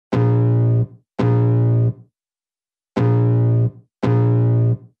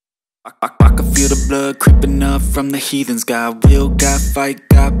blood creeping up from the heathens. Got will, got fight,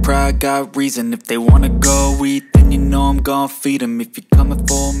 got pride, got reason. If they wanna go eat, then you know I'm gonna feed them. If you're coming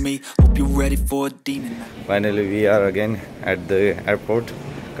for me, hope you're ready for a demon. Finally we are again at the airport,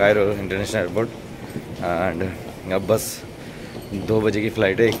 Cairo International Airport, and अब बस 2 बजे की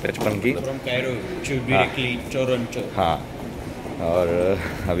flight है 1:55 की from Cairo to directly Toronto. हाँ, और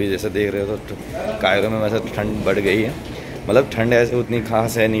अभी जैसे देख रहे हो तो कायरो में वैसे ठंड बढ़ गई है, मतलब ठंड ऐसे उतनी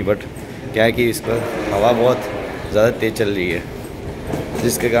खास है नहीं, बट क्या है कि इस पर हवा बहुत ज़्यादा तेज़ चल रही है,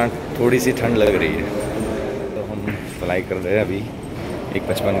 जिसके कारण थोड़ी सी ठंड लग रही है। तो हम फ्लाई कर रहे हैं अभी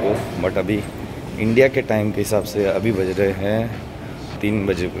 1:55 को, बट अभी इंडिया के टाइम के हिसाब से अभी बज रहे हैं 3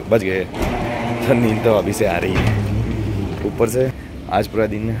 बज गए, तो नींद तो अभी से आ रही है। ऊपर से आज पूरा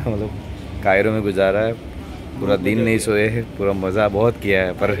दिन मतलब कायरो में गुजारा है, पूरा दिन नहीं सोए हैं, पूरा मज़ा बहुत किया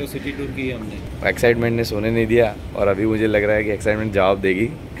है, पर सिटी टूर की हमने एक्साइटमेंट ने सोने नहीं दिया, और अभी मुझे लग रहा है कि एक्साइटमेंट जवाब देगी,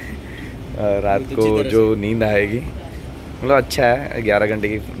 रात को जो नींद आएगी। मतलब अच्छा है, 11 घंटे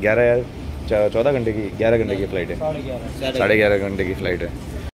की 11 या 14 घंटे की 11 घंटे की फ़्लाइट है, 11.5 घंटे की फ़्लाइट है।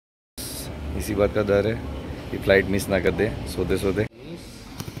 इसी बात का डर है कि फ़्लाइट मिस ना कर दे सोते सोते।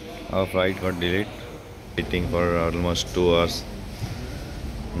 और flight got delayed, waiting for almost 2 hours.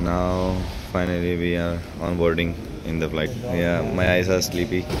 Now finally we are on boarding in the flight. Yeah, my eyes are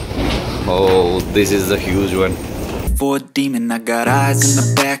sleepy. Oh, this is the huge one. For a demon, I got eyes in the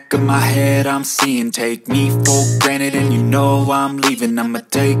back of my head, I'm seeing. Take me for granted and you know I'm leaving. I'ma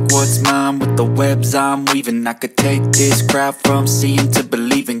take what's mine with the webs I'm weaving. I could take this crowd from seeing to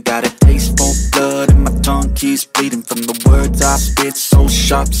believing. Got a taste for blood and my tongue keeps bleeding from the words I spit. So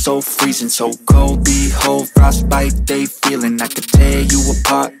sharp, so freezing, so cold. Behold, frostbite they feeling. I could tear you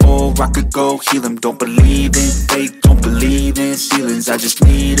apart or I could go heal them. Don't believe in fate, don't believe in ceilings. I just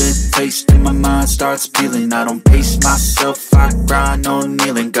need a taste and my mind starts peeling. I don't pace myself, I grind on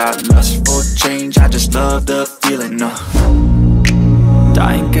kneeling. Got lust for change, I just love the feeling. I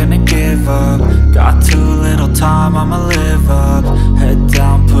ain't gonna give up. Got too little time, I'ma live up. Head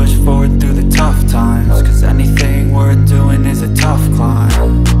down, push forward through the tough times. Cause anything worth doing is a tough climb.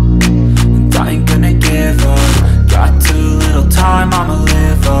 And I ain't gonna give up. Got too little time, I'ma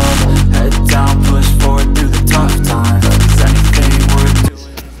live up. Head down, push forward through the tough times. Cause anything worth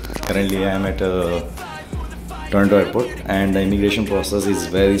doing. Currently I am at Toronto airport and the immigration process is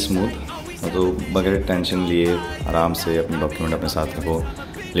very smooth. तो बगैर tension लिए आराम से अपने document अपने साथ रखो।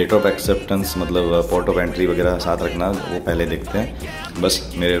 Letter of acceptance मतलब पोर्ट ऑफ एंट्री वगैरह साथ रखना, वो पहले देखते हैं। बस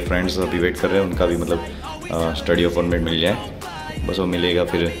मेरे फ्रेंड्स अभी वेट कर रहे हैं, उनका भी मतलब स्टडी ऑफ परमिट मिल जाए, बस वो मिलेगा,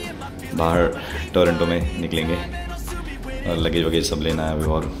 फिर बाहर टोरंटो में निकलेंगे। लगेज वगैरह सब लेना है अभी,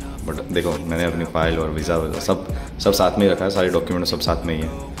 और बट देखो मैंने अपनी फ़ाइल और वीज़ा सब साथ में ही रखा है, सारे डॉक्यूमेंट सब साथ में ही है।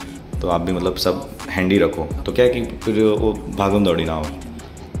 तो आप भी मतलब सब हैंडी रखो, तो क्या है कि फिर वो भागम दौड़ी ना हो।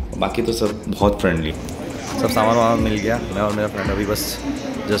 बाकी तो सब बहुत फ्रेंडली, सब सामान वामान मिल गया। मैं और मेरा फ्रेंड अभी बस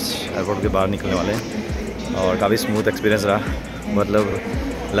जस्ट एयरपोर्ट के बाहर निकलने वाले हैं, और काफ़ी स्मूथ एक्सपीरियंस रहा। मतलब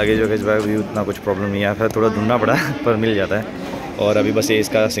लगेज वगेज बैग भी उतना कुछ प्रॉब्लम नहीं आया, फिर थोड़ा ढूंढना पड़ा पर मिल जाता है। और अभी बस ये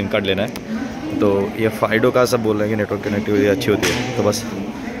इसका सिम कार्ड लेना है, तो ये फाइडो का सब बोल रहे हैं कि नेटवर्क कनेक्टिविटी अच्छी होती है, तो बस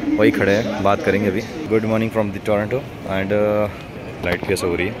वही खड़े हैं, बात करेंगे अभी। Good morning from the Toronto and light कैसे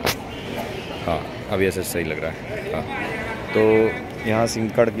हो रही है? हाँ, अभी ऐसे सही लग रहा है। हाँ, तो यहाँ सिम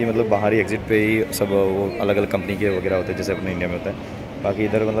कार्ड की मतलब बाहरी एग्जिट पे ही सब वो अलग अलग कंपनी के वगैरह होते हैं, जैसे अपने इंडिया में होता है। बाकी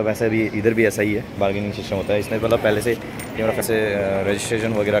इधर मतलब ऐसा भी, इधर भी ऐसा ही है, बार्गेनिंग सिस्टम होता है। इसने मतलब पहले से मेरा कैसे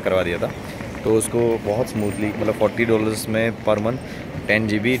रजिस्ट्रेशन वगैरह करवा दिया था, तो उसको बहुत स्मूथली मतलब $40 में पर मंथ 10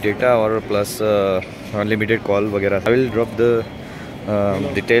 GB डेटा और प्लस अनलिमिटेड कॉल वगैरह। I will drop the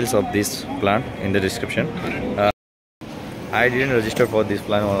details of this plan in the description. I didn't register for this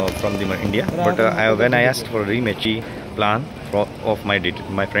plan from the India, but when I asked for a rematchy plan of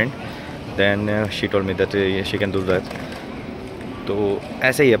my friend, then she told me that she can do that. तो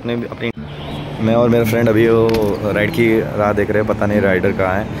ऐसे ही अपने मैं और मेरा friend अभी वो ride की राह देख रहे हैं, पता नहीं राइडर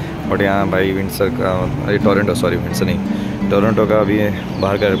कहाँ है। बट यहाँ भाई विंडसर का, टोरंटो, सॉरी विंडसर नहीं, टोरंटो का अभी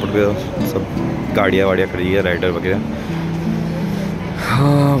बाहर का एयरपोर्ट पे सब गाड़ियाँ वाड़ियाँ खड़ी है, राइडर वगैरह।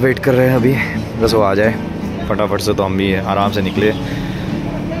 हाँ, वेट कर रहे हैं अभी, बस वो आ जाए फटाफट से, तो हम भी आराम से निकले।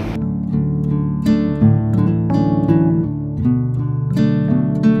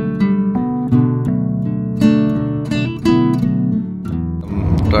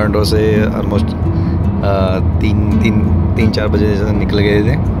 टोरंटो से ऑलमोस्ट 3-4 बजे जैसे निकल गए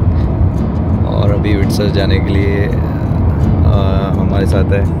थे, और अभी विंडसर जाने के लिए हमारे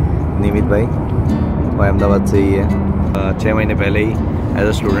साथ है निमित भाई, वो अहमदाबाद से ही है। 6 महीने पहले ही एज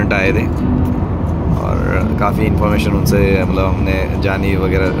अ स्टूडेंट आए थे, और काफ़ी इन्फॉर्मेशन उनसे मतलब हमने जानी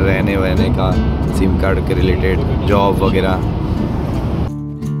वगैरह, रहने वहने का, सिम कार्ड के रिलेटेड, जॉब वगैरह।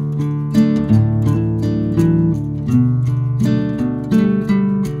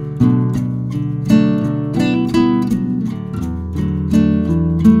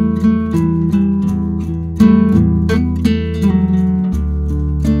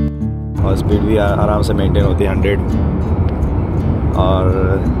 स्पीड भी आराम से मेंटेन होती है 100। और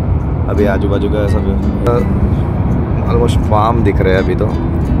अभी आजू बाजू का सब ऑलमोस्ट फार्म दिख रहे हैं अभी तो।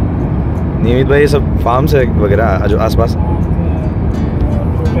 नियमित भाई सब फार्म से वगैरह जो आसपास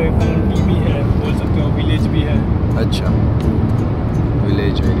छोटे काउंटी भी है, बोल सकते हो विलेज भी है। अच्छा,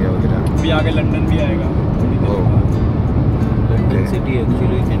 विलेज एरिया वगैरह। अभी आगे लंदन भी आएगा। लंदन सिटी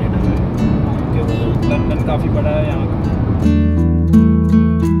एक्चुअली कनाडा में, लंदन काफ़ी बड़ा है यहाँ का।